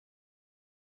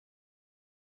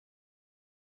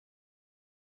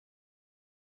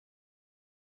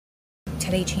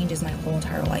today changes my whole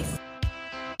entire life.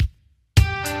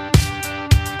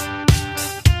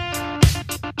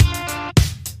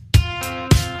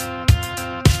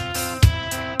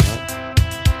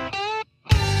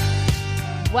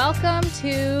 Welcome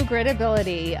to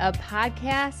Gritability, a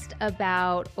podcast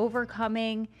about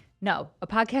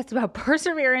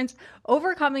perseverance,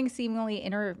 overcoming seemingly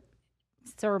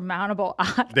insurmountable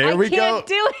odds. There we go. I can't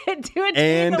do it. Do it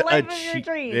and the life of your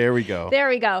dreams. There we go. There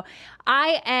we go.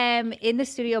 I am in the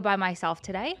studio by myself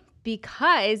today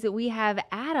because we have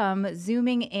Adam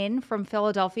zooming in from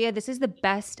Philadelphia. This is the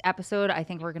best episode I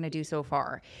think we're going to do so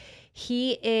far.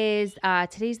 He is,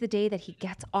 today's the day that he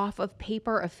gets off of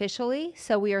paper officially.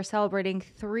 So we are celebrating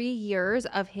 3 years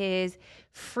of his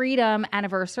freedom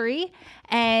anniversary.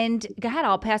 And go ahead,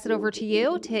 I'll pass it over to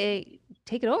you to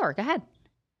take it over. Go ahead.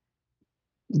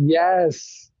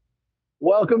 Yes.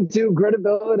 Welcome to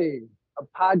Gritability, a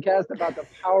podcast about the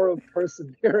power of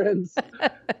perseverance,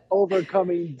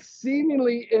 overcoming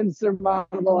seemingly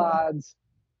insurmountable odds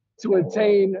to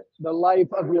attain the life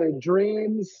of your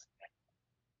dreams.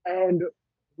 And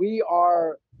we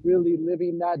are really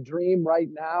living that dream right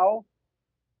now.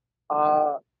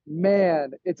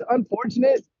 Man, it's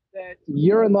unfortunate that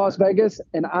you're in Las Vegas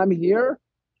and I'm here.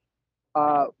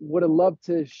 Would have loved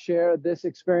to share this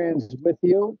experience with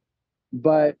you,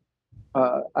 but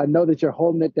I know that you're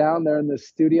holding it down there in the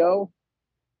studio.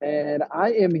 And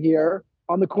I am here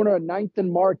on the corner of 9th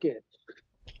and Market,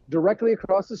 directly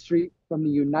across the street from the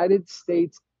United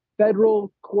States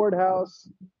Federal Courthouse,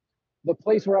 the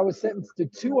place where I was sentenced to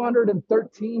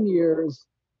 213 years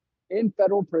in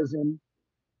federal prison,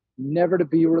 never to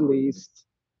be released.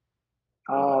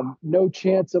 No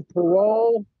chance of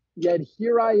parole, yet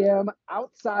here I am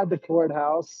outside the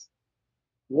courthouse,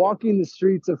 walking the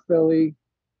streets of Philly.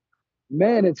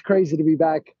 Man, it's crazy to be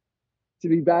back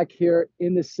here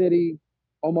in the city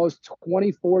almost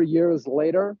 24 years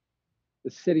later.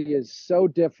 The city is so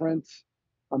different.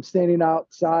 I'm standing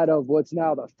outside of what's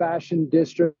now the Fashion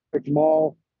District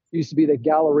Mall, used to be the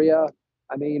Galleria.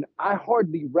 I mean, I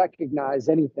hardly recognize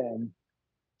anything.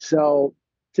 So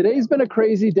today's been a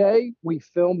crazy day. We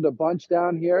filmed a bunch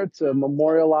down here to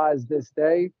memorialize this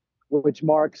day, which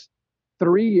marks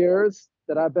 3 years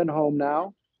that I've been home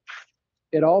now.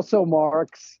 It also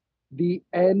marks the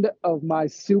end of my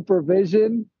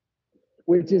supervision,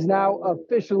 which is now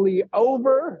officially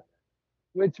over,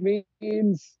 which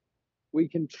means we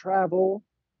can travel.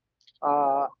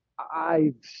 I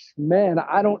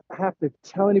don't have to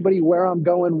tell anybody where I'm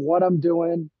going, what I'm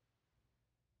doing.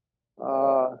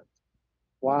 Wow.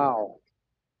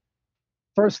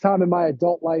 First time in my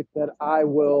adult life that I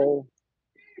will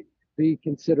be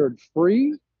considered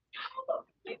free.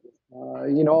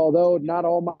 Although not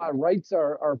all my rights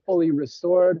are fully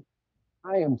restored,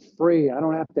 I am free. I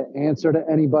don't have to answer to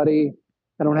anybody.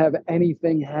 I don't have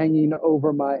anything hanging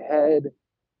over my head.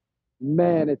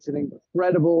 Man, it's an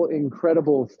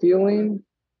incredible feeling.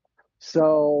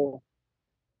 So,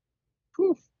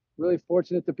 really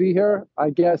fortunate to be here.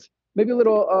 I guess maybe a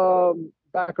little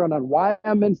background on why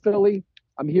I'm in Philly.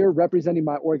 I'm here representing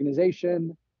my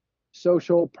organization,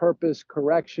 Social Purpose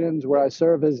Corrections, where I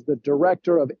serve as the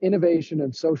Director of Innovation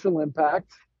and Social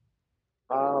Impact.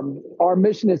 Our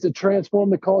mission is to transform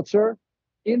the culture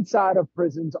inside of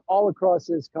prisons all across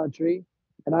this country.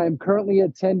 And I am currently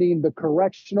attending the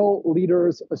Correctional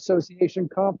Leaders Association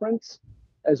Conference,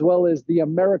 as well as the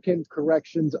American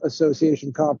Corrections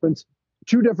Association Conference.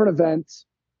 2 different events,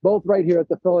 both right here at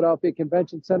the Philadelphia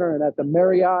Convention Center and at the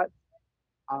Marriott.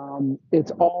 It's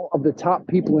all of the top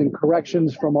people in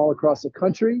corrections from all across the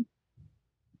country.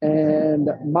 And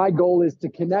my goal is to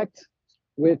connect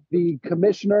with the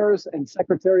commissioners and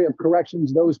secretary of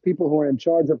corrections, those people who are in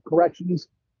charge of corrections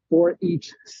for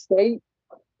each state,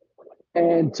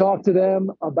 and talk to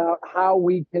them about how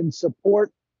we can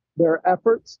support their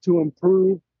efforts to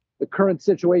improve the current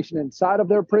situation inside of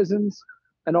their prisons,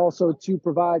 and also to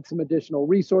provide some additional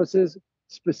resources,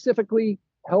 specifically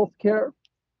healthcare,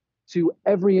 to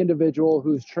every individual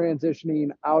who's transitioning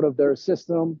out of their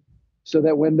system, so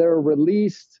that when they're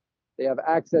released, they have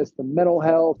access to mental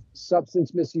health,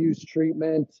 substance misuse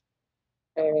treatment,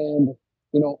 and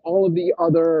all of the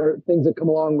other things that come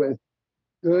along with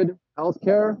good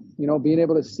healthcare, being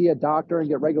able to see a doctor and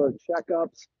get regular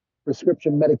checkups,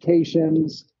 prescription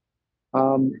medications,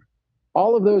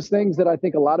 all of those things that I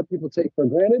think a lot of people take for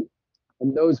granted.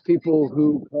 And those people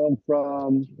who come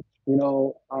from,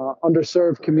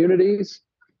 underserved communities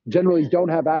generally don't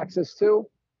have access to.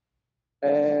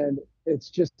 And it's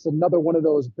just another one of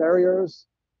those barriers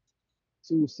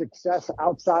to success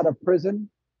outside of prison.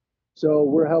 So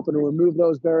we're helping to remove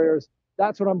those barriers.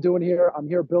 That's what I'm doing here. I'm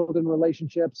here building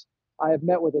relationships. I have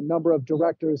met with a number of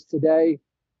directors today.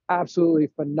 Absolutely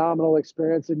phenomenal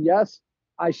experience. And yes,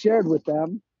 I shared with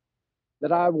them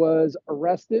that I was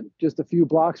arrested just a few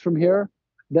blocks from here,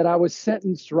 that I was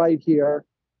sentenced right here,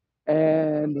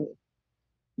 and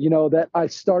that I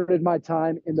started my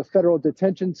time in the federal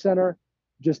detention center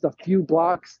just a few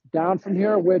blocks down from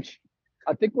here, which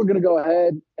I think we're going to go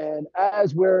ahead, and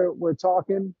as we're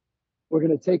talking, we're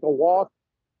going to take a walk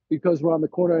because we're on the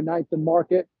corner of 9th and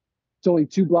Market. It's only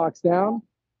 2 blocks down.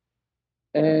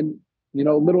 And,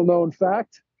 little known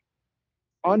fact,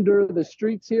 under the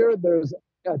streets here, there's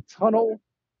a tunnel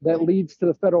that leads to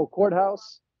the federal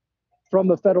courthouse from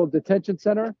the federal detention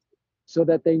center so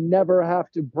that they never have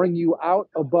to bring you out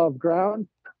above ground.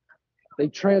 They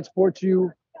transport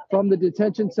you from the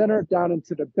detention center down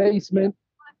into the basement,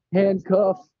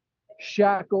 handcuffed,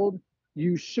 shackled.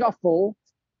 You shuffle,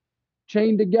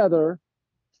 chained together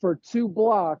for 2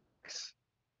 blocks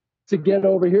to get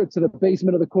over here to the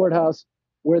basement of the courthouse,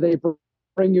 where they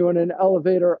bring you in an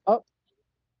elevator up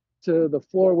to the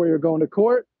floor where you're going to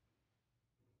court,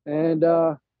 and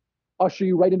usher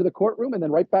you right into the courtroom, and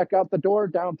then right back out the door,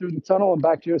 down through the tunnel, and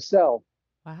back to your cell.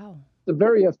 Wow. It's a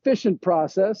very efficient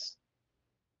process.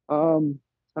 I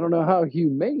don't know how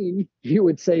humane you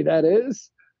would say that is,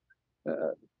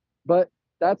 but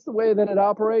that's the way that it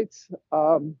operates.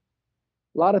 A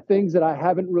lot of things that I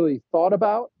haven't really thought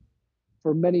about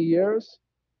for many years.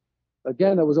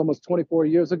 Again, that was almost 24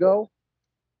 years ago.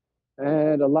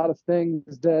 And a lot of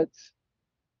things that,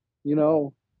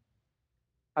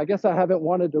 I guess I haven't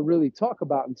wanted to really talk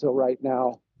about until right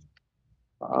now.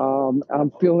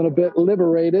 I'm feeling a bit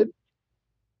liberated.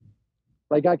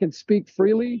 Like I can speak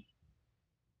freely.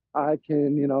 I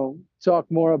can,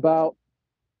 talk more about,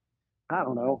 I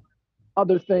don't know,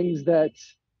 other things that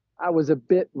I was a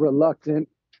bit reluctant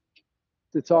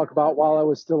to talk about while I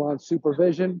was still on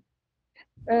supervision.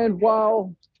 And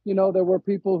while, there were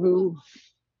people who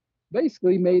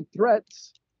basically made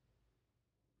threats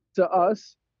to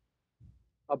us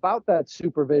about that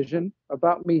supervision,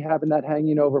 about me having that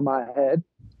hanging over my head,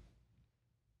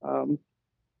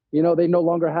 they no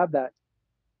longer have that.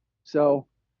 So,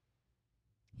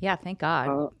 Yeah, thank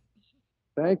God.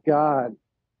 Thank God.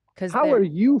 Because how are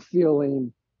you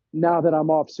feeling now that I'm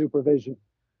off supervision?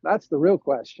 That's the real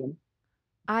question.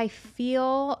 I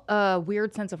feel a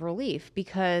weird sense of relief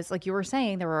because, like you were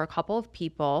saying, there were a couple of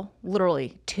people,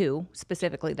 literally 2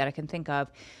 specifically that I can think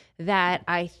of, that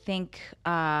I think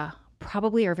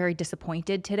probably are very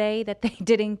disappointed today that they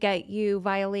didn't get you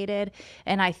violated.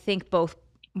 And I think both,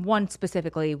 one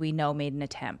specifically we know made an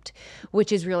attempt,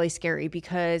 which is really scary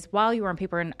because while you were on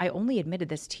paper, and I only admitted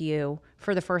this to you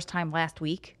for the first time last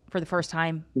week, for the first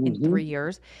time in 3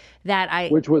 years,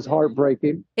 which was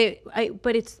heartbreaking.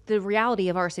 But it's the reality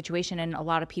of our situation and a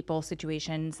lot of people's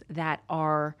situations that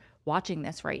are watching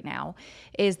this right now,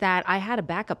 is that I had a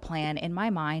backup plan in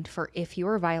my mind for if you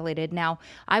were violated. Now,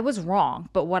 I was wrong,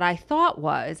 but what I thought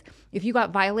was if you got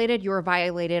violated, you were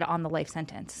violated on the life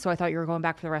sentence. So I thought you were going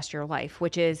back for the rest of your life,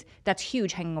 that's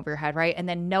huge, hanging over your head, right? And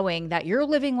then knowing that you're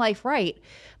living life right,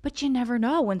 but you never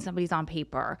know when somebody's on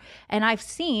paper. And I've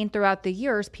seen throughout the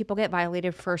years, people get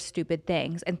violated for stupid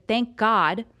things. And thank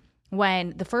God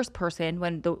when the first person,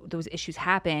 when those issues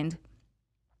happened,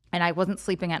 and I wasn't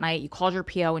sleeping at night, you called your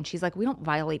PO and she's like, we don't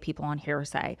violate people on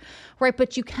hearsay, right?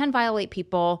 But you can violate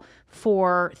people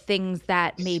for things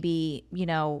that maybe,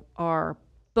 are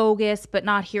bogus, but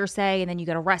not hearsay. And then you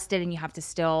get arrested and you have to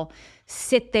still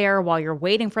sit there while you're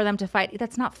waiting for them to fight.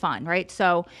 That's not fun, right?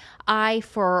 So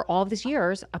for all of these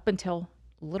years, up until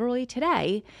literally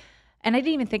today, and I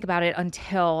didn't even think about it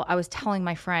until I was telling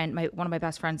my friend, one of my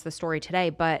best friends, the story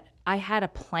today, but I had a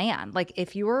plan. Like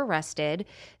if you were arrested,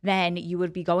 then you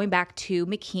would be going back to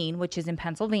McKean, which is in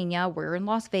Pennsylvania. We're in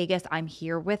Las Vegas. I'm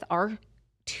here with our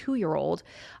 2-year-old.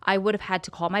 I would have had to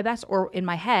call in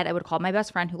my head, I would call my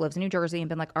best friend who lives in New Jersey and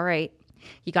been like, all right,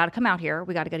 you got to come out here.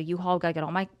 We got to get a U-Haul. We got to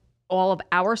get all of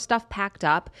our stuff packed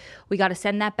up. We got to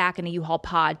send that back in a U-Haul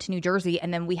pod to New Jersey.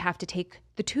 And then we have to take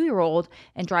the 2-year-old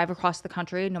and drive across the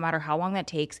country, no matter how long that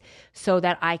takes, so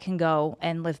that I can go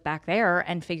and live back there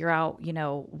and figure out,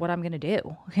 what I'm going to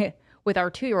do with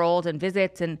our 2-year-old and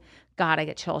visits. And God, I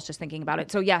get chills just thinking about it.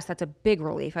 So yes, that's a big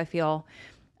relief. I feel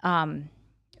a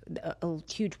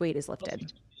huge weight is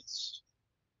lifted.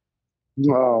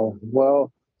 Oh,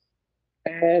 well,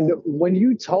 and when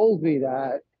you told me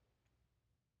that,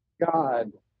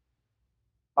 God,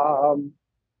 I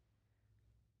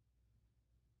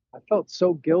felt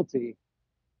so guilty,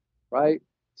 right?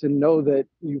 To know that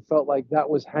you felt like that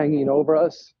was hanging over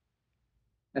us.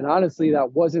 And honestly,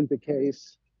 that wasn't the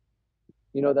case.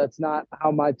 That's not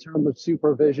how my term of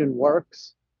supervision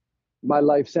works. my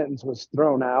life sentence was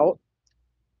thrown out.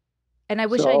 And I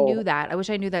wish I knew So that. I wish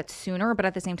I knew that sooner, but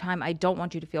at the same time, I don't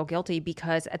want you to feel guilty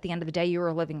because at the end of the day, you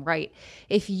were living right.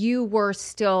 If you were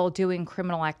still doing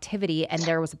criminal activity and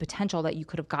there was a potential that you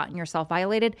could have gotten yourself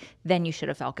violated, then you should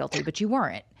have felt guilty, but you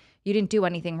weren't. You didn't do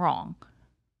anything wrong.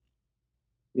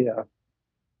 yeah,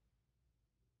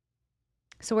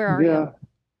 So where are yeah.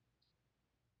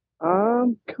 you?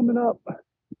 I'm coming up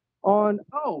on,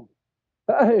 oh,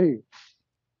 hey,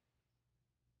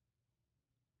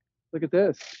 look at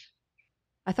this.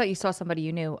 I thought you saw somebody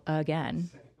you knew again,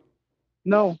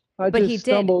 No, I but he just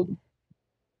did. stumbled.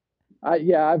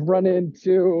 Yeah, I've run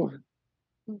into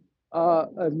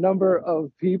a number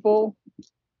of people,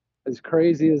 as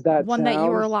crazy as that One that you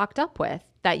were sounds. locked up with,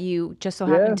 that you just so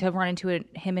Yeah, happened to run into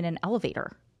him in an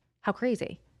elevator. How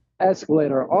crazy.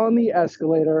 escalator, on the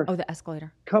escalator, Oh, the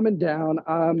escalator. coming down.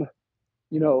 I'm,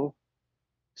 you know,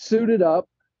 suited up,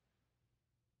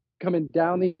 coming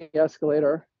down the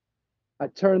escalator. I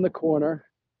turn the corner,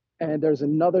 and there's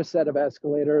another set of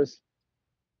escalators.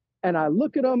 And I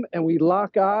look at him, and we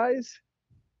lock eyes.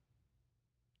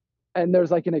 And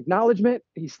there's like an acknowledgement.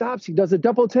 He stops, he does a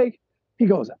double take. He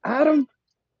goes, Adam,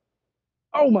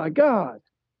 oh my God,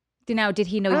 Now, did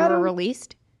he know you were Adam.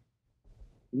 released?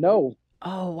 No,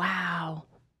 Oh, wow.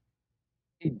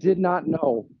 he did not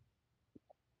know.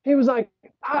 He was like,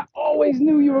 I always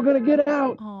knew you were going to get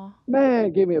out. Oh,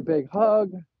 Man, gave me a big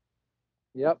hug.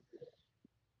 Yep.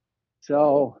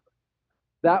 So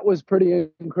that was pretty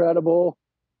incredible.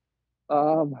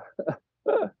 Um,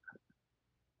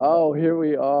 oh, here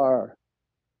we are.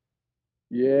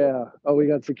 Yeah. Oh, we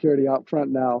got security out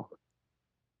front now.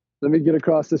 Let me get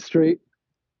across the street.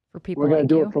 for people We're going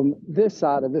to like do you. it from this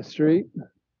side of the street.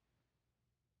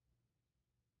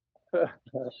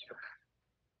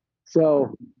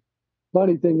 So,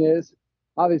 funny thing is,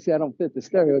 obviously, I don't fit the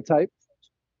stereotype.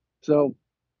 So,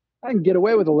 I can get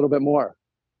away with a little bit more,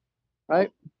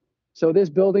 right? So, this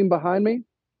building behind me,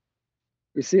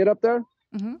 you see it up there?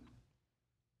 Mm-hmm.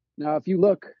 Now, if you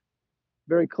look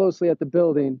very closely at the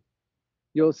building,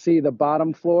 you'll see the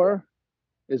bottom floor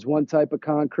is one type of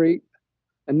concrete,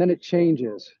 and then it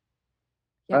changes,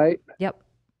 Yep. right? Yep.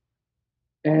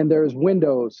 And there's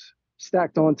windows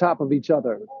stacked on top of each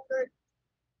other.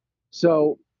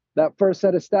 So that first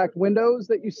set of stacked windows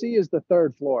that you see is the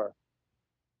third floor.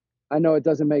 I know it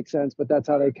doesn't make sense, but that's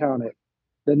how they count it.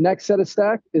 The next set of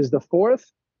stacked is the fourth.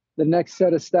 The next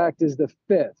set of stacked is the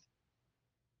fifth.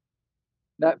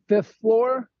 That fifth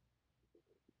floor,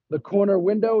 the corner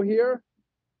window here,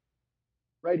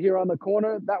 right here on the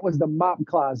corner, that was the mop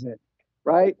closet,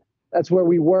 right? That's where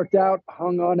we worked out,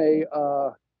 hung on a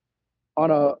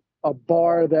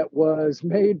bar that was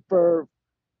made for,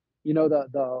 you know,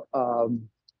 the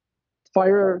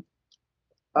fire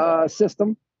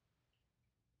system.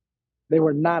 They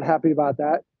were not happy about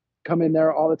that. Come in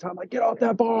there all the time, like, get off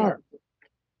that bar.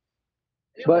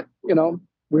 But you know,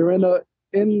 we were in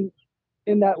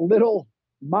that little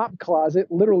mop closet,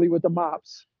 literally with the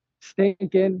mops,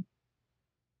 stinking.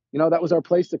 You know, that was our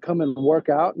place to come and work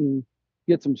out and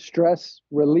get some stress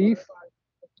relief.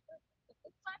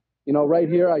 You know, right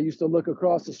here, I used to look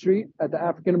across the street at the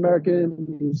African American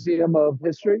Museum of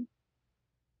History.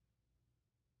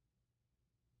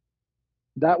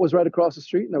 That was right across the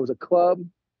street, and there was a club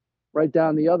right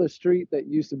down the other street that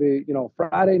used to be, you know,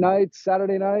 Friday nights,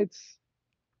 Saturday nights,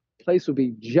 place would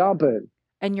be jumping.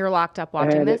 And you're locked up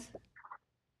watching And this?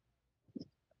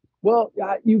 well,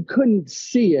 you couldn't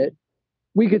see it.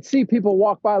 We could see people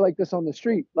walk by like this on the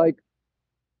street. Like,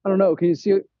 I don't know, can you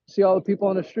see all the people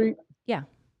on the street? Yeah.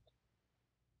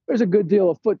 There's a good deal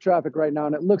of foot traffic right now,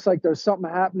 and it looks like there's something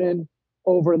happening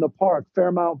over in the park.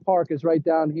 Fairmount Park is right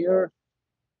down here.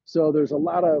 So there's a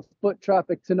lot of foot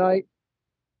traffic tonight.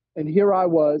 And here I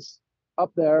was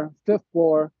up there, fifth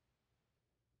floor,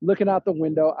 looking out the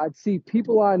window. I'd see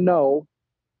people I know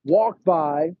walk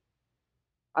by.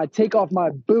 I'd take off my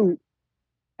boot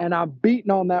and I'm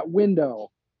beating on that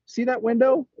window. See that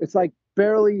window? It's like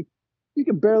barely, you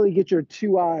can barely get your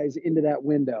two eyes into that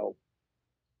window.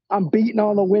 I'm beating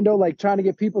on the window, like trying to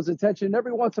get people's attention. And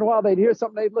every once in a while, they'd hear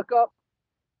something, they'd look up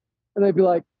and they'd be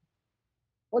like,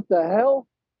 what the hell?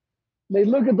 And they'd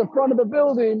look at the front of the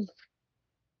building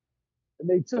and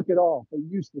they took it off. They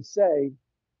used to say,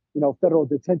 you know, Federal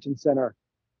Detention Center,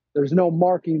 there's no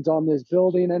markings on this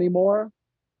building anymore.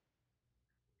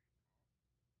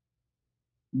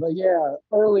 But yeah,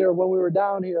 earlier when we were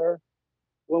down here,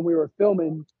 when we were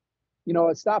filming, you know, I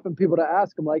was stopping people to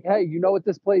ask them, like, hey, you know what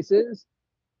this place is?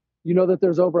 You know that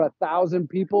there's over 1,000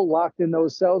 people locked in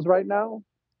those cells right now?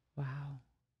 Wow.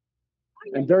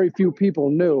 And very few people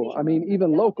knew. I mean,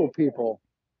 even local people.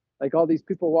 Like all these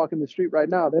people walking the street right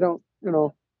now, they don't,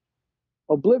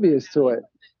 oblivious to it.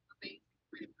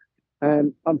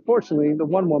 And unfortunately, the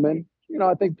one woman,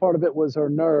 I think part of it was her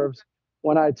nerves.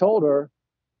 When I told her,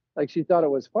 like, she thought it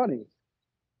was funny.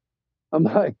 I'm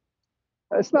like,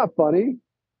 it's not funny.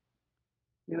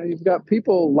 You've got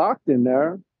people locked in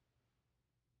there,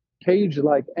 caged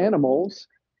like animals.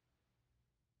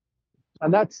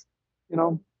 And that's,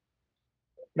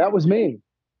 that was me.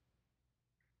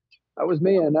 That was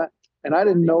me. And I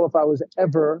didn't know if I was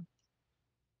ever,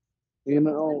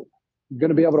 going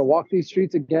to be able to walk these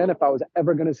streets again, if I was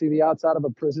ever going to see the outside of a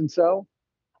prison cell.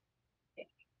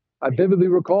 I vividly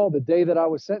recall the day that I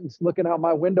was sentenced, looking out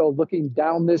my window, looking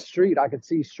down this street. I could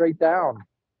see straight down.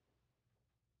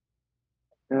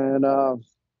 And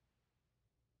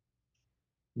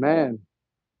man,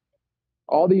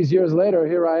 all these years later,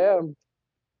 here I am,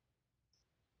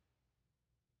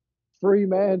 free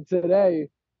man today.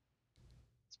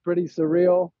 It's pretty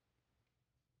surreal.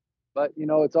 But,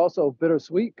 it's also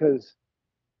bittersweet because,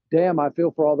 damn, I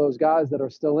feel for all those guys that are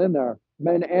still in there,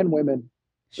 men and women.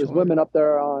 There's women up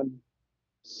there on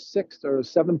 6th or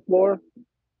 7th floor.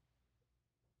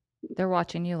 They're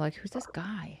watching you like, who's this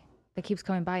guy that keeps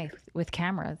coming by with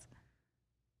cameras?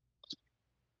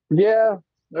 Yeah,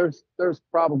 there's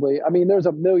probably, there's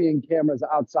a million cameras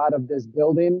outside of this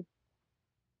building,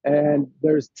 and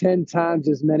there's 10 times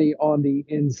as many on the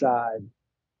inside.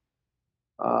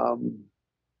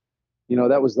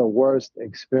 That was the worst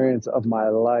experience of my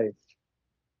life.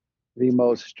 The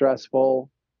most stressful.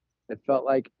 It felt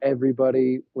like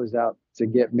everybody was out to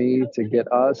get me, to get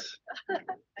us.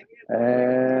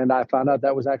 And I found out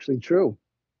that was actually true.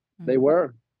 They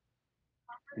were.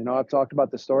 I've talked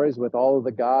about the stories with all of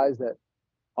the guys that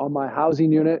on my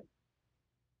housing unit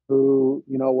who,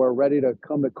 were ready to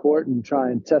come to court and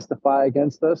try and testify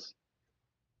against us.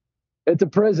 It's a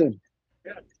prison.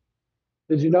 Yeah.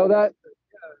 Did you know that? Yeah,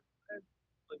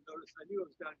 I noticed. I knew it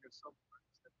was down here somewhere.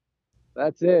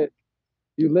 That's it.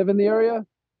 You live in the area?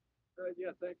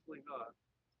 Yeah, thankfully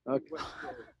not. Okay.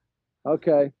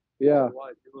 Okay. Yeah. Why?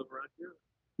 You live around here?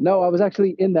 No, I was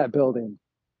actually in that building.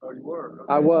 Oh, you were?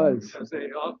 Okay. I was. As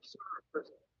an officer or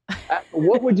person?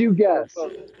 What would you guess?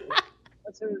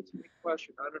 That's an interesting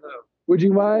question. I don't know. Would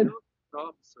you mind? An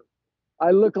officer. I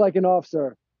look like an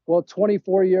officer. Well,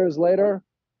 24 years later,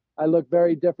 I look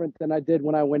very different than I did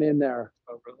when I went in there.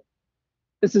 Oh, really?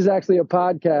 This is actually a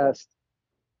podcast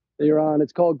that you're on.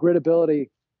 It's called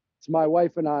Gritability. It's my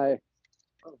wife and I.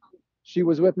 She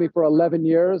was with me for 11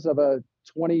 years of a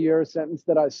 20-year sentence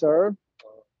that I served.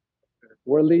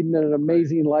 We're leading an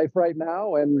amazing life right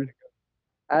now and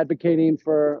advocating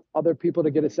for other people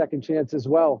to get a second chance as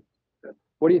well.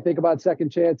 What do you think about second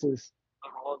chances?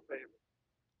 I'm all in favor.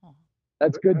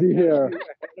 That's good to hear.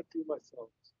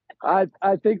 I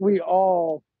think we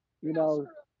all,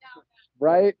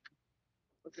 right?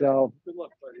 Okay. So good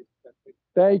luck, buddy.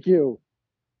 Thank you.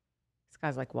 This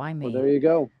guy's like, why me? Well, there you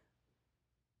go.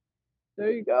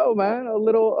 There you go, man. A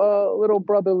little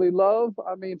brotherly love.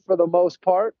 For the most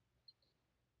part,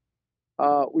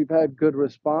 we've had good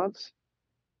response.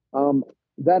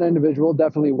 That individual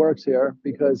definitely works here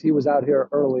because he was out here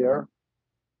earlier.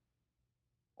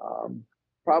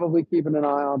 Probably keeping an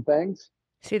eye on things.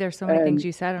 See, there's so many things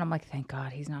you said, and I'm like, thank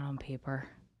God he's not on paper.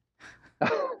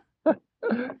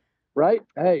 Right?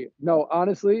 Hey, no,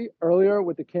 honestly, earlier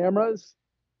with the cameras,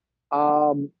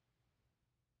 I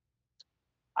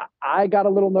got a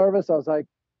little nervous. I was like,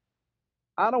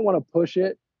 I don't want to push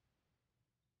it.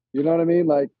 You know what I mean?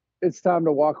 Like, it's time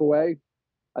to walk away.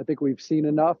 I think we've seen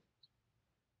enough.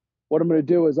 What I'm going to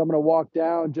do is I'm going to walk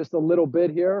down just a little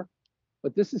bit here.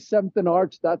 But this is 7th and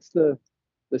Arch. That's the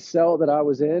cell that I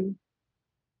was in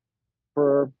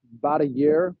for about a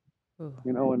year,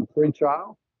 in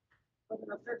pre-trial.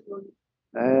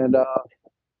 And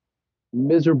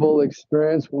miserable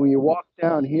experience. When you walk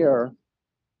down here,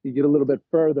 you get a little bit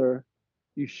further,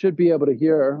 you should be able to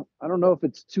hear. I don't know if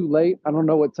it's too late. I don't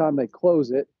know what time they close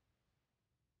it.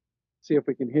 See if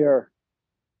we can hear.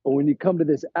 But when you come to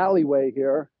this alleyway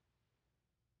here,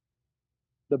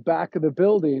 the back of the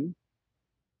building,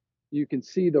 you can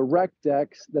see the rec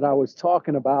decks that I was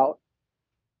talking about.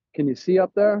 Can you see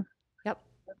up there? Yep.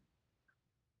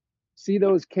 See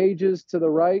those cages to the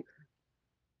right?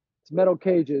 It's metal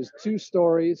cages, 2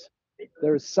 stories.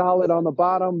 There's solid on the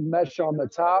bottom, mesh on the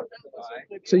top.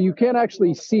 So you can't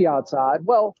actually see outside.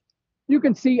 Well, you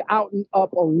can see out and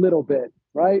up a little bit,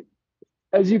 right?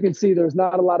 As you can see, there's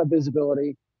not a lot of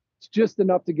visibility. It's just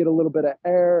enough to get a little bit of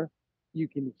air. You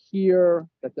can hear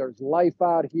that there's life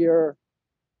out here.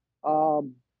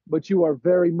 But you are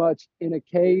very much in a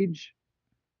cage,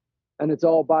 and it's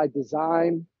all by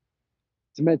design.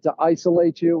 It's meant to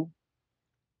isolate you.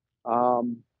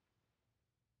 Um,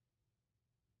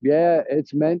 yeah,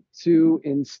 it's meant to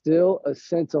instill a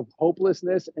sense of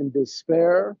hopelessness and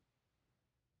despair,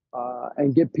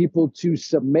 and get people to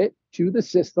submit to the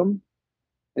system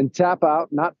and tap out,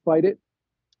 not fight it,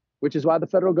 which is why the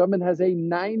federal government has a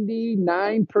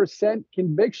 99%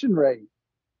 conviction rate.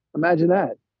 Imagine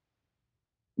that.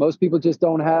 Most people just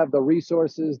don't have the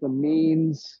resources, the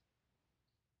means,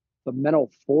 the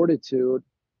mental fortitude,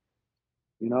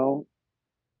 you know,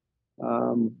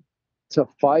 um, to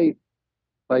fight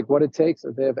like what it takes.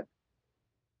 They have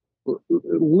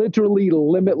literally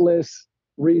limitless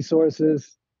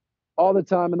resources all the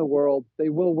time in the world. They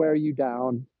will wear you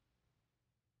down.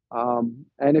 And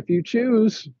if you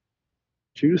choose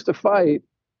to fight,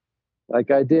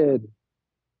 like I did,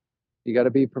 you got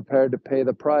to be prepared to pay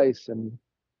the price. And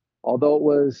although it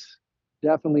was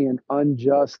definitely an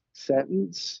unjust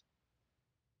sentence,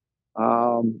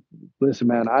 listen,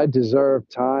 man, I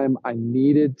deserved time. I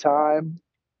needed time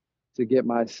to get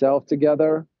myself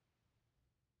together.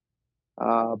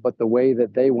 But the way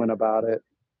that they went about it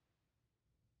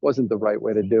wasn't the right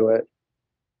way to do it.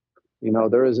 You know,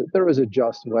 there is a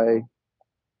just way,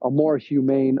 a more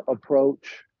humane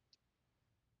approach.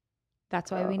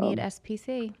 That's why we need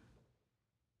SPC.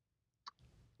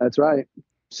 That's right.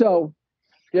 So,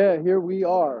 yeah, here we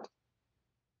are.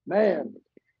 Man,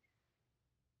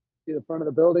 see the front of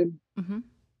the building? Mm-hmm.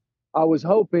 I was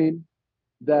hoping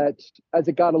that as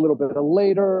it got a little bit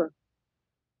later,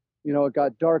 you know, it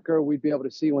got darker, we'd be able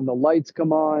to see when the lights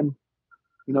come on.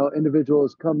 You know,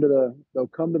 individuals they'll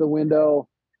come to the window,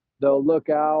 they'll look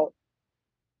out.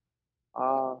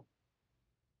 I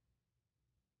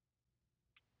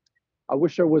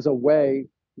wish there was a way,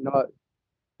 you know,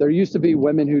 there used to be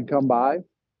women who'd come by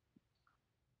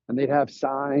and they'd have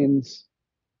signs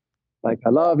like, I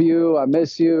love you, I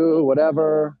miss you,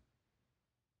 whatever.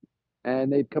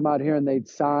 And they'd come out here and they'd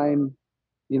sign,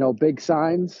 you know, big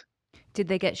signs. Did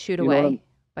they get shooed You know away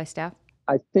by staff?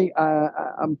 I think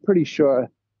I'm pretty sure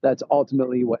that's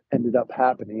ultimately what ended up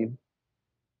happening.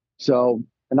 So,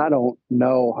 and I don't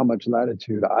know how much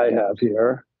latitude I have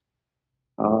here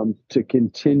to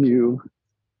continue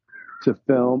to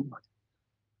film.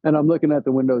 And I'm looking at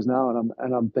the windows now,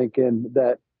 and I'm thinking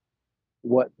that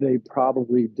what they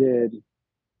probably did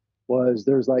was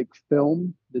there's like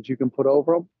film that you can put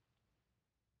over them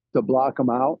to block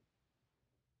them out.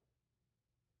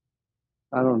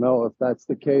 I don't know if that's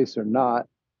the case or not,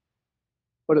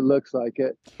 but it looks like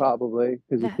it probably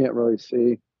because you can't really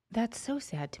see. That's so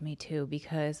sad to me too,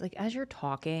 because like as you're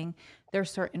talking,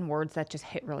 there's certain words that just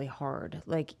hit really hard.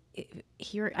 Like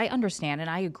here, I understand and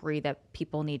I agree that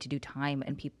people need to do time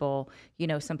and people, you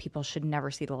know, some people should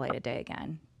never see the light of day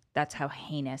again. That's how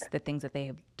heinous the things that they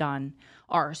have done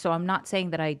are. So I'm not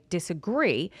saying that I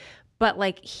disagree, but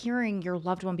like hearing your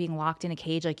loved one being locked in a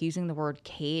cage, like using the word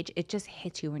cage, it just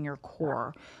hits you in your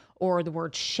core. Or the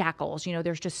word shackles, you know,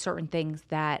 there's just certain things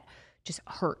that just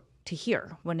hurt to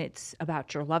hear when it's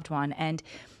about your loved one. And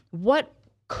what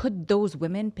could those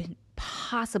women be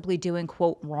possibly doing,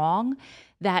 quote, wrong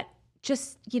that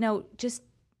just, you know, just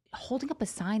holding up a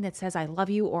sign that says I love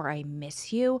you or I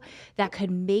miss you that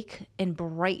could make and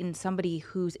brighten somebody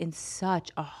who's in such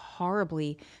a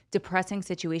horribly depressing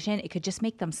situation. It could just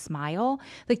make them smile.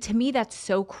 Like to me, that's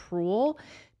so cruel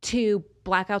to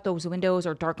black out those windows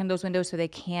or darken those windows so they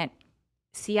can't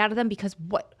see out of them because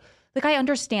what, like I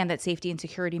understand that safety and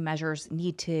security measures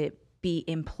need to be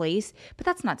in place, but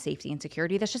that's not safety and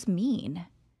security. That's just mean.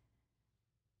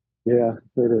 Yeah,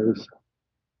 it is.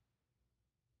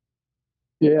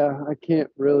 Yeah, I can't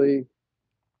really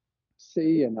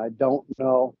see and I don't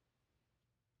know.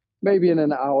 Maybe in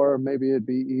an hour, maybe it'd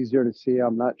be easier to see.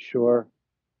 I'm not sure.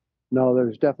 No,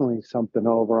 there's definitely something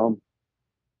over them.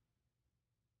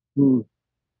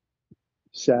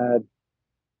 Sad,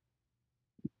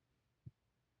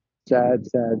 sad,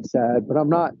 sad, sad. But I'm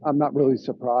not really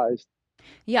surprised.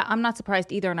 Yeah, I'm not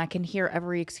surprised either. And I can hear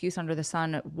every excuse under the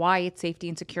sun why it's safety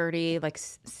and security, like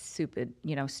stupid,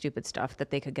 you know, stupid stuff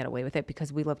that they could get away with it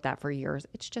because we lived that for years.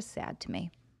 It's just sad to me.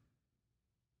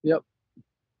 Yep.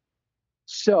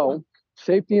 So,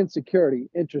 safety and security,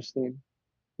 interesting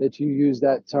that you use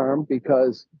that term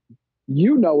because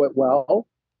you know it well.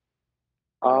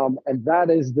 And that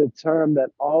is the term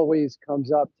that always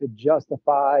comes up to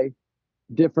justify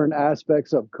different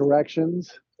aspects of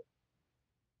corrections.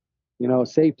 You know,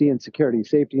 safety and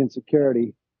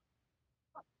security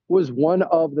was one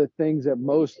of the things that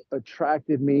most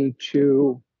attracted me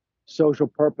to social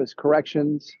purpose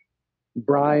corrections.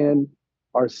 Brian,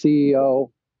 our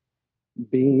CEO,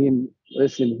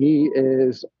 listen, he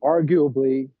is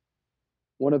arguably,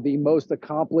 one of the most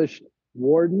accomplished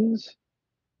wardens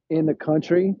in the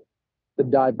country. The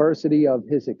diversity of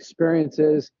his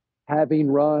experiences, having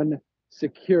run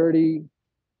security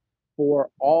for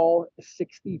all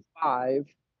 65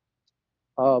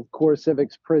 of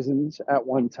CoreCivic's prisons at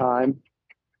one time,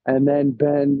 and then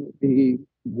been the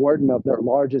warden of their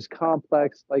largest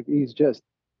complex. Like he's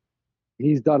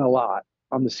done a lot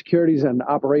on the securities and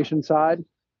operations side,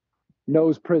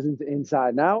 knows prisons inside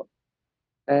and out,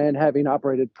 and having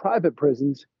operated private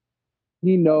prisons,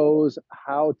 he knows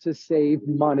how to save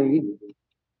money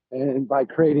and by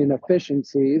creating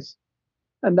efficiencies.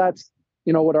 And that's,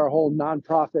 what our whole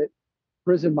nonprofit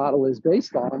prison model is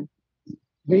based on,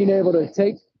 being able to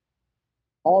take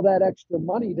all that extra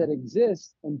money that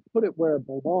exists and put it where it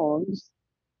belongs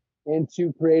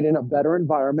into creating a better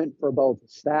environment for both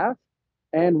staff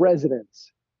and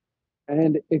residents,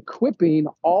 and equipping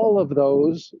all of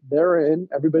those therein,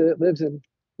 everybody that lives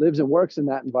and works in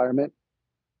that environment,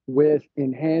 with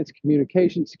enhanced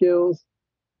communication skills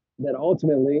that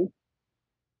ultimately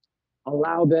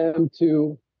allow them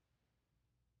to,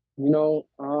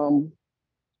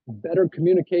 better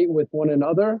communicate with one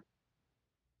another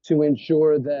to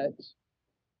ensure that it's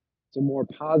a more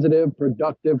positive,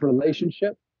 productive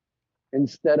relationship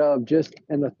instead of just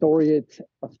an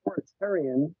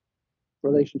authoritarian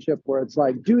relationship where it's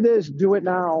like, do this, do it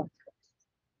now.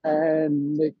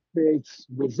 And it creates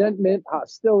resentment,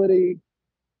 hostility,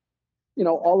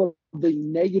 all of the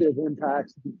negative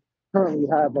impacts we currently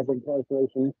have of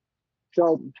incarceration.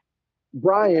 So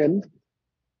Brian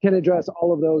can address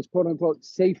all of those quote unquote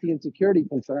safety and security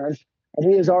concerns. And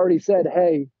he has already said,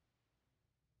 hey,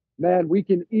 man, we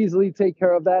can easily take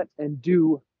care of that and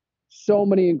do so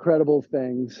many incredible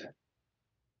things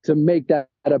to make that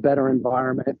a better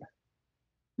environment.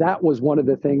 That was one of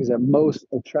the things that most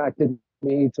attracted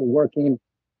me to working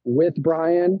with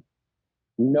Brian,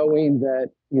 knowing that,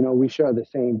 we share the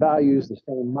same values, the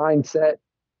same mindset,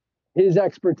 his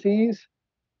expertise,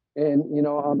 and,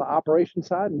 on the operation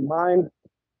side, and mine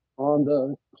on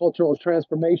the cultural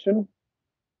transformation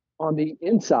on the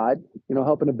inside,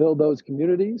 helping to build those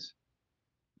communities.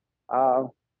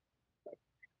 No,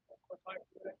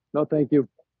 thank you.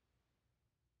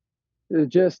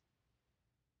 It's just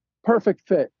perfect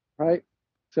fit, right?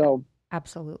 So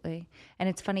Absolutely. And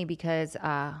it's funny because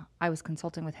I was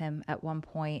consulting with him at one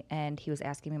point and he was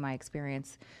asking me my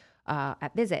experience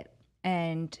at Visit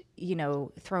and,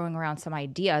 throwing around some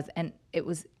ideas. And it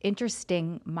was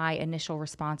interesting. My initial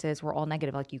responses were all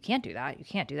negative. Like, you can't do that. You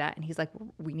can't do that. And he's like,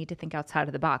 we need to think outside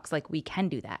of the box. Like, we can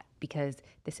do that because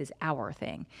this is our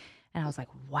thing. And I was like,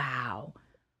 wow.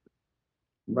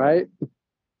 Right?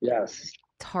 Yes.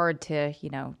 It's hard to,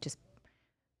 just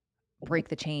break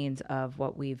the chains of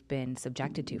what we've been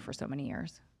subjected to for so many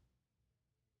years.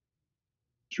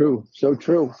 True. So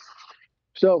true.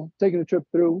 So taking a trip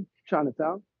through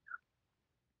Chinatown.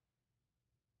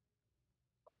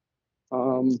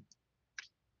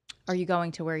 Are you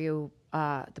going to where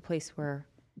the place where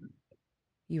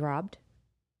you robbed?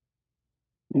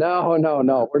 No.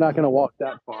 We're not going to walk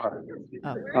that far.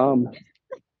 Oh.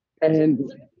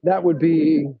 And that would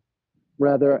be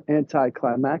rather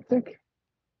anticlimactic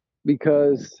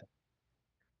because,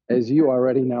 as you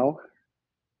already know,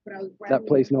 that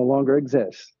place no longer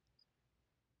exists.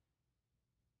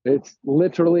 It's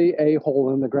literally a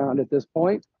hole in the ground at this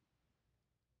point.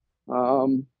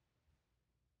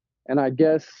 And I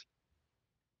guess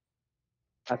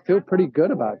I feel pretty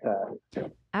good about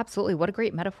that. Absolutely. What a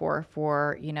great metaphor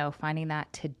for, finding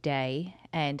that today.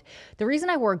 And the reason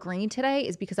I wore green today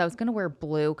is because I was going to wear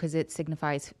blue because it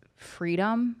signifies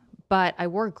freedom, but I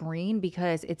wore green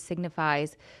because it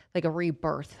signifies like a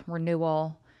rebirth,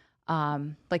 renewal,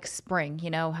 like spring,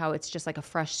 how it's just like a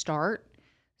fresh start.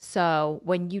 So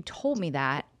when you told me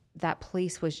that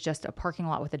place was just a parking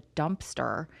lot with a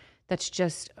dumpster,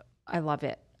 I love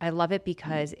it. I love it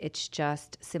because it's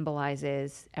just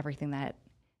symbolizes everything that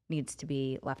needs to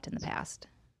be left in the past.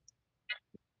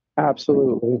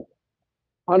 Absolutely.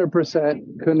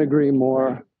 100%. Couldn't agree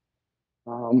more.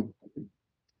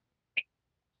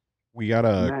 We got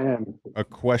a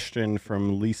question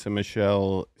from Lisa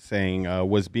Michelle saying,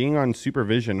 was being on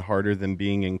supervision harder than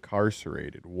being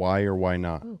incarcerated? Why or why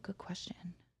not? Oh, good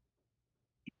question.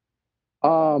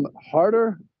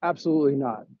 Harder? Absolutely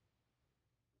not.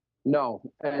 No.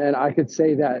 And I could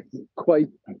say that quite,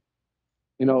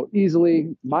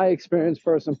 easily. My experience,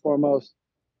 first and foremost,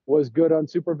 was good on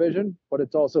supervision, but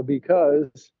it's also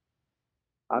because,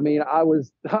 I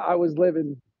was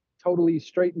living totally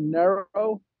straight and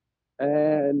narrow.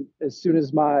 And as soon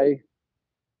as my,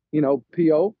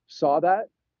 PO saw that,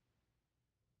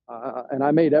 and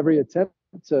I made every attempt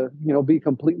to, be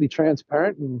completely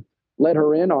transparent and let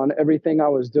her in on everything I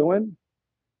was doing,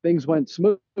 things went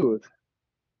smooth.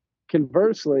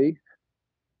 Conversely,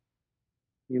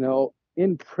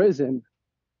 in prison,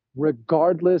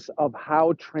 regardless of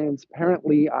how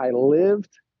transparently I lived,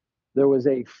 there was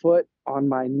a foot on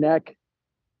my neck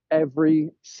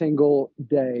every single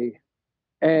day.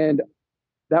 And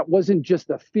that wasn't just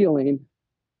a feeling,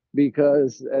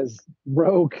 because as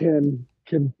Ro can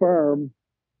confirm,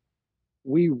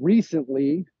 we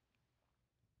recently,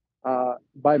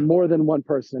 by more than one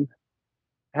person,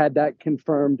 had that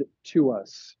confirmed to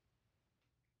us.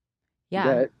 Yeah.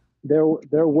 That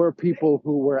there were people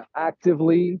who were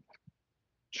actively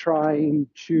trying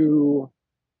to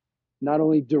not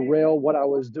only derail what I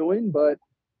was doing, but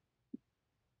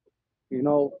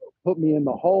put me in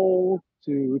the hole,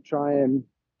 to try and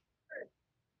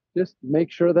just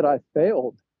make sure that I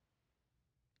failed.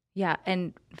 Yeah,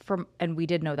 and we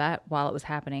did know that while it was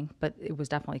happening, but it was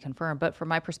definitely confirmed. But from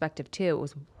my perspective too, it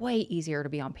was way easier to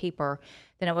be on paper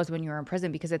than it was when you were in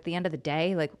prison, because at the end of the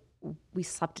day, like, we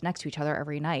slept next to each other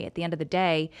every night. At the end of the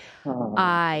day,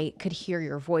 I could hear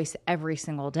your voice every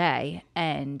single day,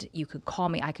 and you could call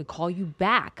me. I could call you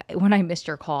back when I missed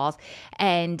your calls.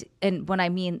 And when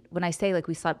I say, like,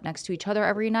 we slept next to each other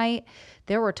every night,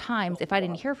 there were times if I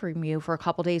didn't hear from you for a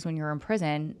couple days when you were in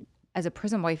prison. As a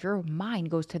prison wife, your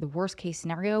mind goes to the worst case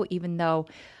scenario, even though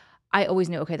I always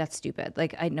knew, okay, that's stupid.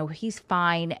 Like, I know he's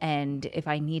fine. And if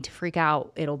I need to freak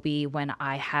out, it'll be when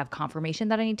I have confirmation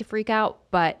that I need to freak out.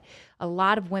 But a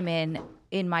lot of women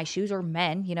in my shoes, or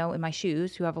men, in my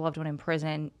shoes, who have a loved one in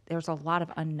prison, there's a lot of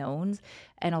unknowns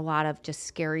and a lot of just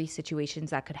scary situations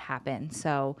that could happen.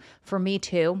 So for me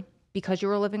too, because you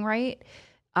were living right,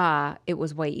 it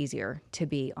was way easier to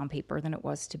be on paper than it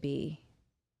was to be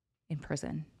in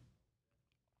prison.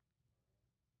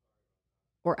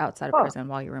 Or outside of prison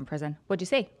while you were in prison. What'd you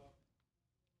say?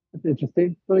 That's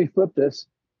interesting. Let me flip this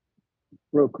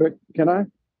real quick. Can I?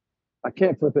 I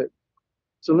can't flip it.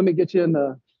 So let me get you in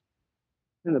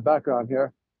the background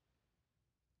here.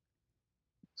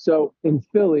 So in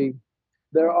Philly,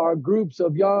 there are groups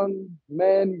of young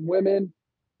men, women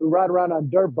who ride around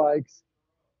on dirt bikes,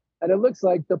 and it looks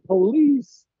like the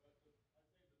police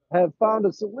have found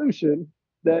a solution,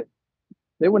 that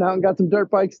they went out and got some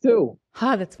dirt bikes too.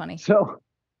 That's funny.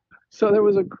 So there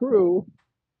was a crew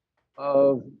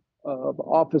of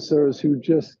officers who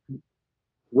just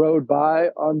rode by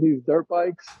on these dirt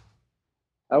bikes.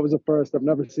 That was a first. I've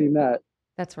never seen that.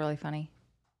 That's really funny.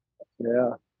 Yeah.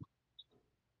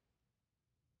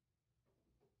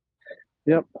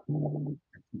 Yep.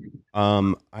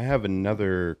 I have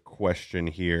another question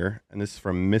here, and this is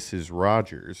from Mrs.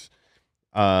 Rogers.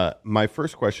 My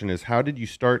first question is, how did you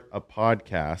start a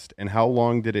podcast, and how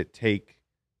long did it take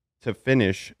to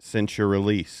finish since your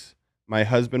release? My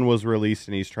husband was released,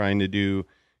 and he's trying to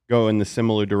go in the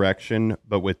similar direction,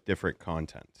 but with different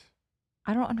content.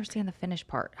 I don't understand the finish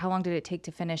part. How long did it take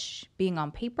to finish being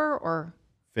on paper, or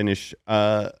finish?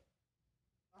 Yeah,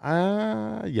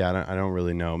 I don't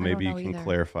really know. Maybe you can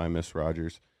clarify, Miss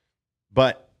Rogers.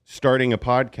 But starting a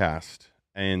podcast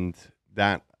and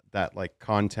that like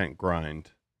content grind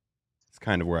is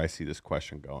kind of where I see this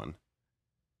question going.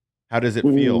 How does it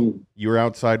feel? You were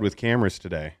outside with cameras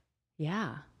today.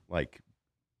 Yeah. Like,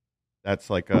 that's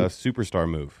like a superstar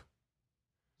move.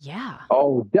 Yeah.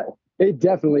 Oh,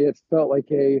 it felt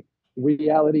like a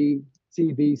reality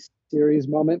TV series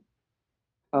moment,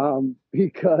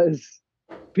 because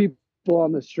people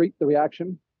on the street, the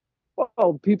reaction,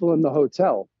 well, people in the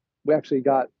hotel,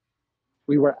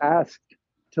 we were asked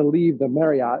to leave the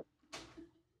Marriott,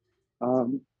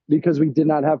 because we did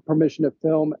not have permission to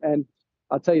film. And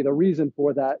I'll tell you, the reason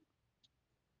for that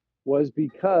was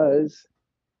because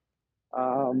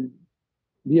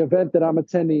the event that I'm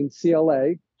attending,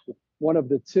 CLA, one of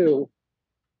the two,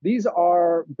 these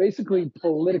are basically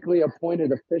politically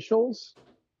appointed officials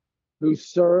who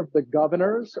serve the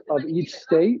governors of each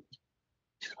state.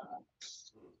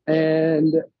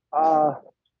 And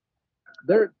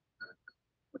they're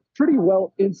pretty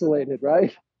well insulated,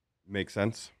 right? Makes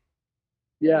sense.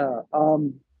 Yeah.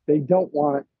 They don't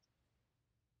want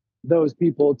those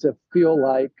people to feel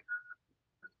like,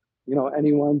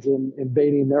 anyone's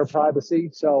invading their privacy.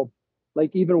 So,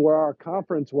 like, even where our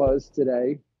conference was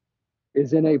today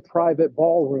is in a private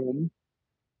ballroom,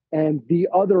 and the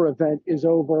other event is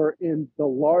over in the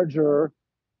larger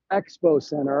expo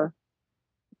center.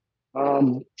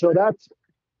 So that's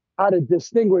how to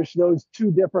distinguish those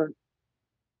two different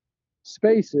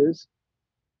spaces.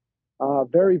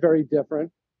 Very, very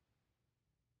different.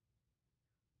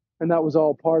 And that was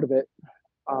all part of it.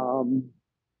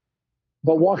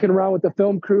 But walking around with the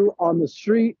film crew on the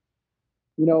street,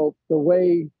 you know, the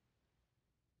way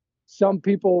some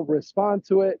people respond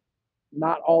to it,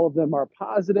 not all of them are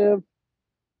positive.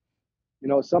 You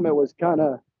know, some it was kind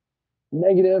of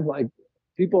negative, like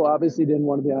people obviously didn't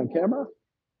want to be on camera.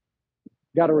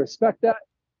 Got to respect that.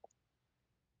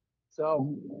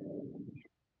 So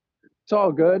it's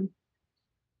all good.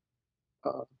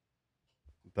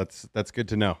 That's good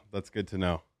to know. That's good to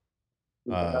know.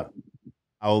 Yeah.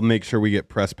 I'll make sure we get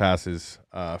press passes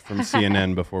from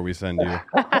CNN before we send you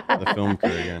the film crew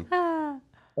again.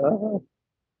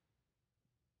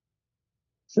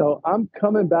 So I'm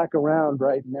coming back around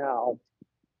right now,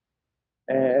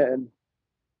 and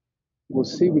we'll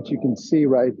see what you can see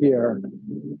right here.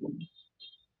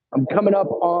 I'm coming up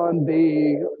on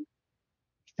the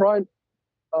front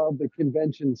of the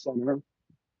convention center,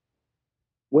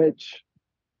 which,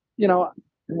 you know,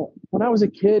 when I was a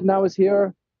kid and I was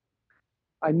here,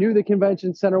 I knew the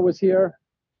convention center was here.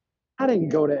 I didn't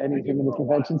go to anything in the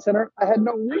convention center. I had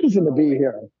no reason to be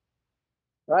here,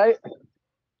 right?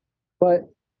 But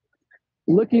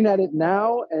looking at it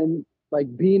now and like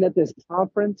being at this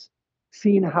conference,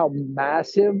 seeing how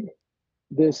massive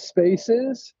this space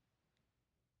is,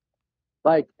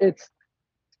 like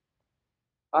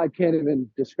I can't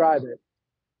even describe it.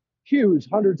 Huge,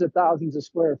 hundreds of thousands of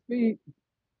square feet.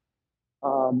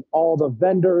 All the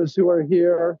vendors who are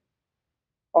here.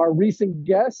 Our recent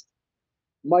guest,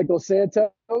 Michael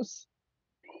Santos,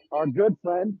 our good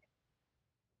friend.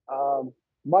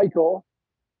 Michael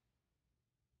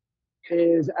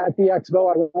is at the expo.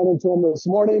 I ran into him this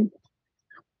morning.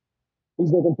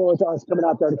 He's looking forward to us coming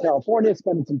out there to California,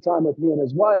 spending some time with me and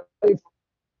his wife.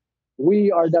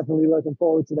 We are definitely looking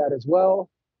forward to that as well.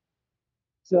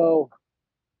 So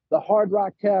the Hard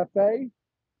Rock Cafe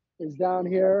is down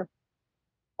here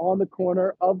on the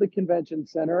corner of the convention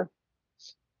center.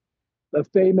 The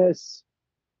famous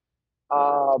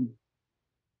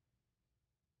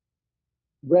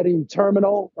Reading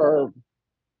Terminal or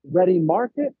Reading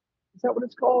Market. Is that what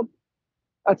it's called?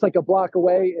 That's like a block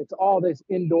away. It's all this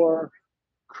indoor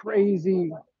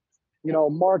crazy, you know,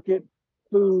 market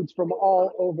foods from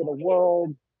all over the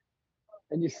world.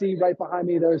 And you see right behind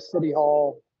me, there's City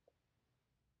Hall.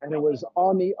 And it was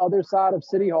on the other side of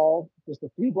City Hall, just a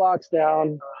few blocks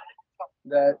down,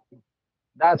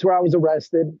 that's where I was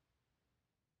arrested.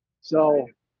 So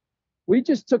we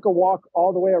just took a walk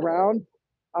all the way around.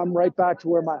 I'm right back to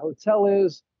where my hotel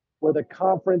is, where the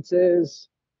conference is.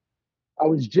 I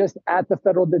was just at the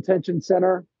Federal Detention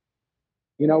Center.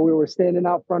 You know, we were standing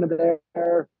out front of there.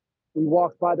 We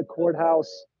walked by the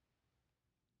courthouse.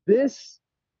 This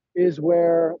is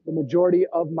where the majority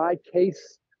of my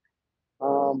case,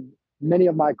 many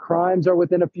of my crimes are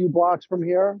within a few blocks from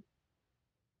here.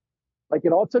 Like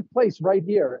it all took place right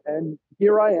here. And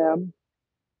here I am,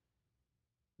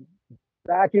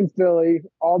 back in Philly,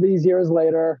 all these years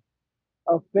later,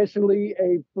 officially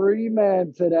a free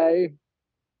man today.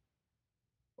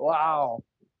 Wow.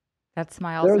 That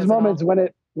smile. There's moments when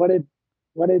it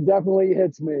definitely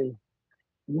hits me.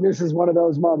 And this is one of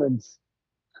those moments.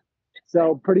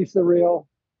 So pretty surreal.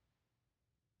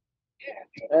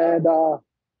 And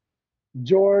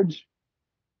George,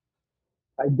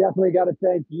 I definitely got to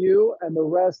thank you and the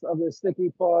rest of the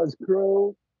Sticky Paws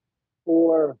crew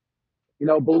for, you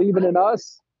know, believing in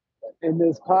us in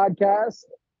this podcast,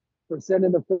 for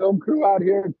sending the film crew out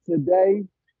here today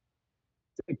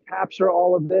to capture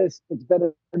all of this. It's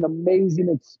been an amazing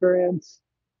experience.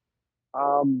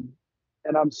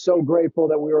 And I'm so grateful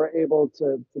that we were able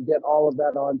to get all of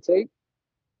that on tape.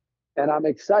 And I'm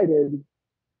excited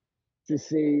to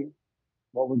see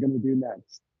what we're going to do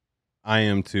next. I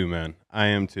am too, man. I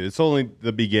am too. It's only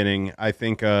the beginning. I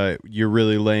think you're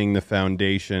really laying the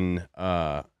foundation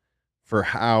for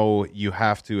how you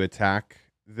have to attack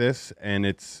this, and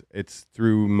it's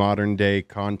through modern day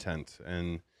content.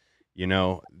 And you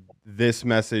know, this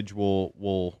message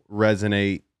will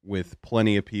resonate with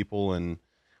plenty of people, and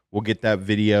we'll get that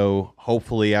video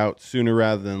hopefully out sooner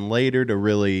rather than later to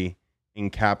really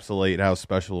encapsulate how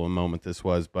special a moment this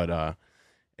was. But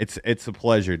it's a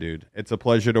pleasure, dude. It's a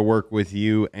pleasure to work with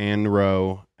you and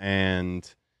Ro.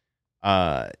 And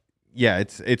yeah,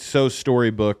 it's so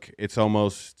storybook. It's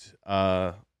almost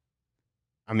I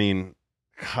mean,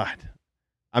 God,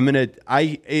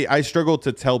 I struggle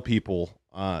to tell people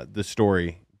the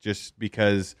story, just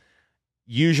because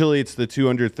usually it's the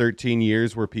 213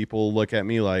 years where people look at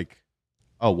me like,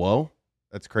 oh, whoa,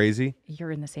 that's crazy.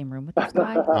 You're in the same room with this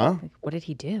guy? Huh? Like, what did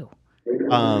he do?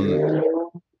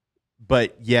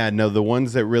 But yeah, no, the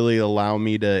ones that really allow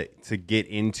me to get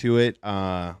into it,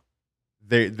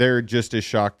 they're just as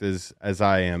shocked as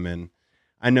I am. And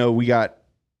I know we got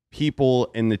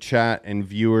people in the chat and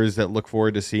viewers that look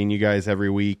forward to seeing you guys every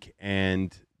week,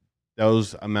 and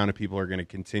those amount of people are going to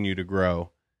continue to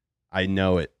grow. I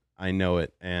know it.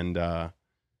 And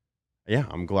yeah,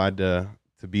 I'm glad to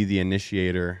be the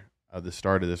initiator of the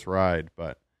start of this ride.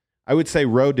 But I would say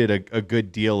Ro did a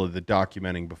good deal of the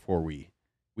documenting before we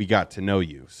got to know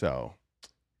you. So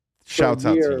shouts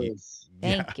out to you.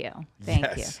 Thank you.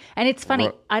 And it's funny,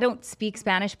 I don't speak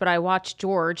Spanish, but I watched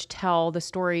George tell the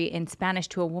story in Spanish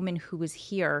to a woman who was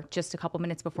here just a couple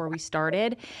minutes before we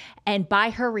started. And by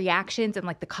her reactions and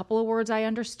like the couple of words I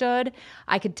understood,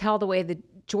 I could tell the way that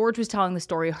George was telling the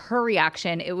story, her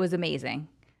reaction, it was amazing.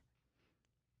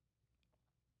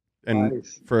 And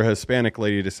nice. For a Hispanic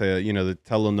lady to say, the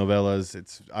telenovelas,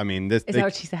 is that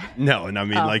what she said? No, and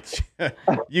like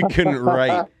you couldn't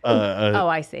write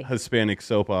I see. Hispanic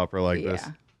soap opera like this.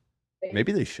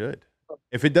 Maybe they should.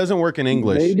 If it doesn't work in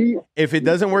English,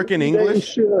 they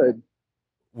should.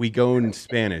 We go in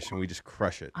Spanish and we just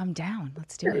crush it. I'm down.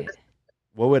 Let's do it.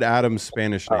 What would Adam's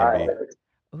Spanish name be?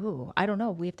 Ooh, I don't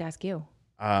know. We have to ask you.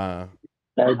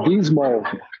 Adismo.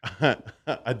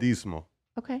 Adismo.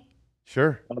 Okay.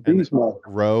 Sure.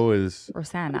 Ro is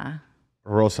Rosanna.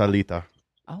 Rosalita.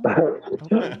 Oh,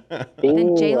 okay.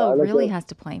 Then J-Lo really has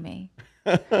to play me.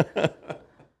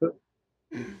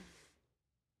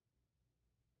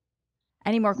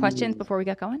 Any more questions before we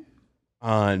get going?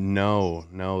 No.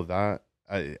 That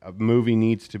a movie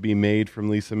needs to be made from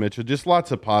Lisa Mitchell. Just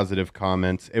lots of positive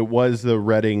comments. It was the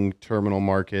Reading Terminal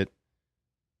Market.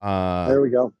 There we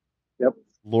go. Yep.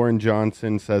 Lauren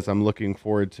Johnson says, I'm looking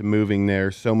forward to moving there.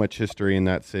 So much history in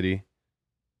that city.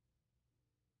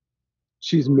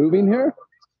 She's moving here?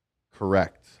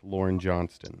 Correct. Lauren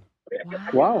Johnston.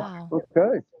 Wow.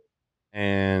 Okay.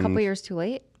 And a couple years too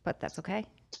late, but that's okay.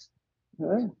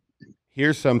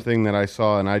 Here's something that I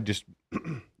saw, and I just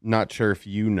not sure if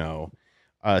you know.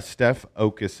 Steph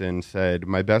Okeson said,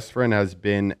 my best friend has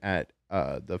been at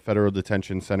the Federal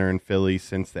Detention Center in Philly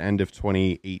since the end of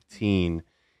 2018.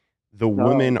 The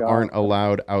women aren't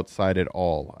allowed outside at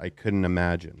all. I couldn't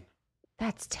imagine.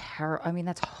 That's terrible. I mean,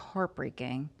 that's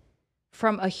heartbreaking.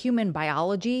 From a human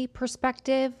biology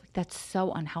perspective, that's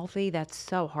so unhealthy. That's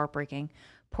so heartbreaking.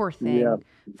 Poor thing. Yeah.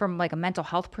 From like a mental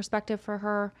health perspective for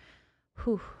her,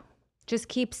 just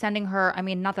keep sending her. I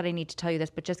mean, not that I need to tell you this,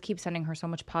 but just keep sending her so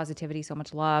much positivity, so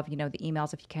much love, the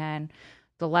emails if you can,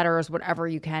 the letters, whatever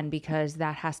you can, because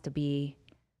that has to be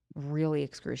really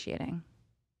excruciating.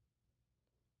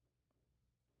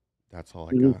 That's all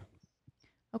I got.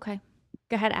 Okay.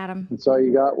 Go ahead, Adam. That's all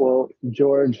you got? Well,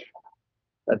 George,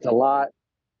 that's a lot.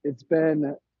 It's been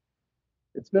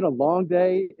a long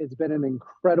day. It's been an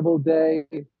incredible day.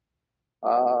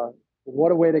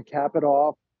 What a way to cap it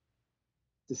off,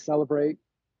 to celebrate,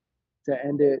 to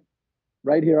end it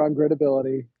right here on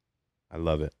Gritability. I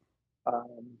love it.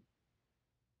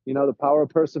 The power of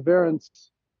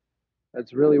perseverance.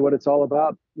 That's really what it's all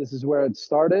about. This is where it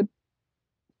started.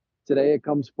 Today it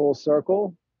comes full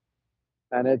circle,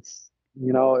 and it's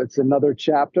another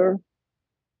chapter.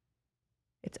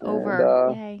 It's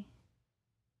over. Yay.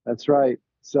 That's right.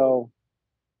 So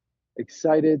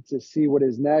excited to see what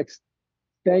is next.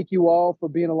 Thank you all for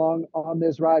being along on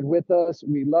this ride with us.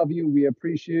 We love you. We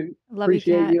appreciate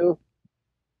you.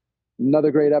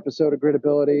 Another great episode of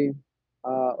Gritability,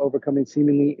 overcoming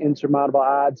seemingly insurmountable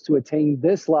odds to attain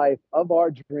this life of our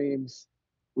dreams.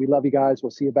 We love you guys.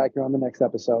 We'll see you back here on the next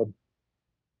episode.